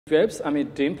Waves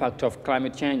amid the impact of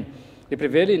climate change. The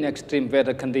prevailing extreme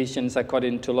weather conditions,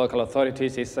 according to local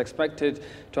authorities, is expected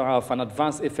to have an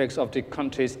adverse effects of the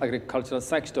country's agricultural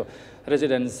sector.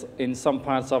 Residents in some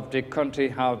parts of the country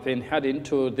have been heading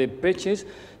to the beaches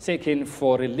seeking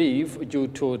for relief due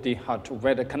to the hot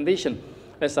weather condition.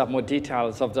 Let's have more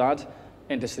details of that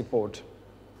in this report.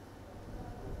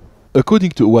 According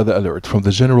to a weather alert from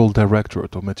the General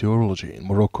Directorate of Meteorology in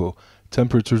Morocco,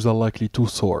 temperatures are likely to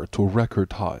soar to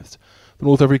record highs. The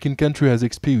North African country has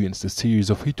experienced a series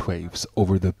of heat waves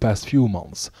over the past few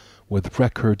months, with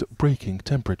record-breaking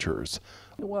temperatures.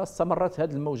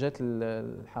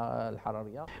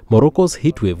 Morocco's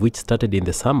heat wave, which started in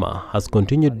the summer, has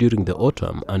continued during the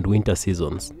autumn and winter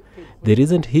seasons. The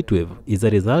recent heat wave is a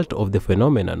result of the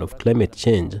phenomenon of climate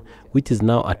change, which is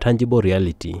now a tangible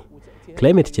reality.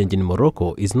 Climate change in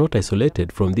Morocco is not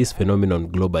isolated from this phenomenon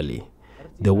globally.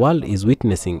 The world is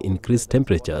witnessing increased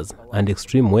temperatures and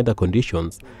extreme weather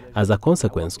conditions as a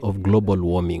consequence of global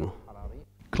warming.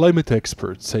 Climate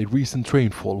experts say recent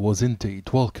rainfall was indeed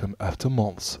welcome after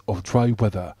months of dry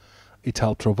weather. It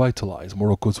helped revitalize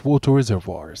Morocco's water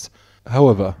reservoirs.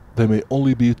 However, there may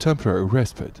only be a temporary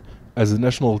respite, as the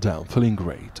national dam filling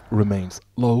rate remains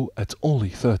low at only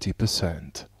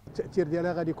 30%.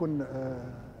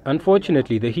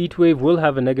 Unfortunately, the heat wave will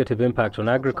have a negative impact on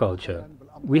agriculture.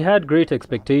 We had great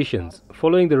expectations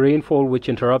following the rainfall which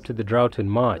interrupted the drought in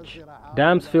March.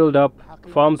 Dams filled up,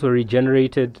 farms were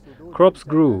regenerated, crops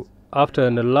grew after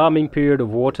an alarming period of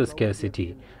water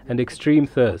scarcity and extreme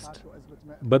thirst.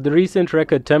 But the recent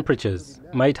record temperatures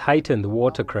might heighten the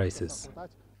water crisis.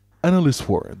 Analysts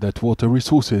warn that water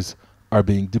resources are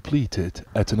being depleted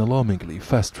at an alarmingly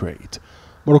fast rate.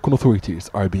 Moroccan authorities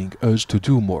are being urged to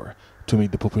do more to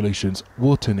meet the population's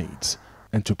water needs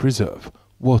and to preserve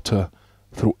water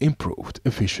through improved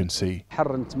efficiency.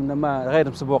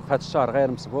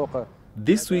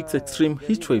 This week's extreme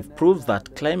heatwave proves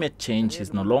that climate change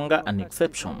is no longer an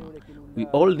exception. We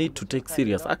all need to take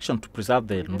serious action to preserve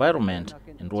the environment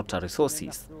and water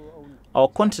resources. Our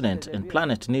continent and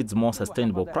planet needs more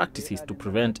sustainable practices to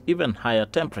prevent even higher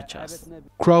temperatures.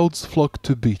 Crowds flocked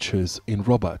to beaches in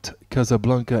Rabat,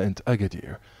 Casablanca and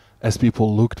Agadir as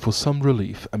people looked for some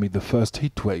relief amid the first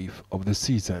heat wave of the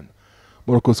season.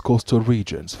 Morocco's coastal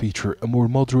regions feature a more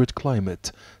moderate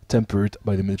climate tempered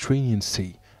by the Mediterranean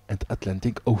Sea and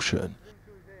Atlantic Ocean.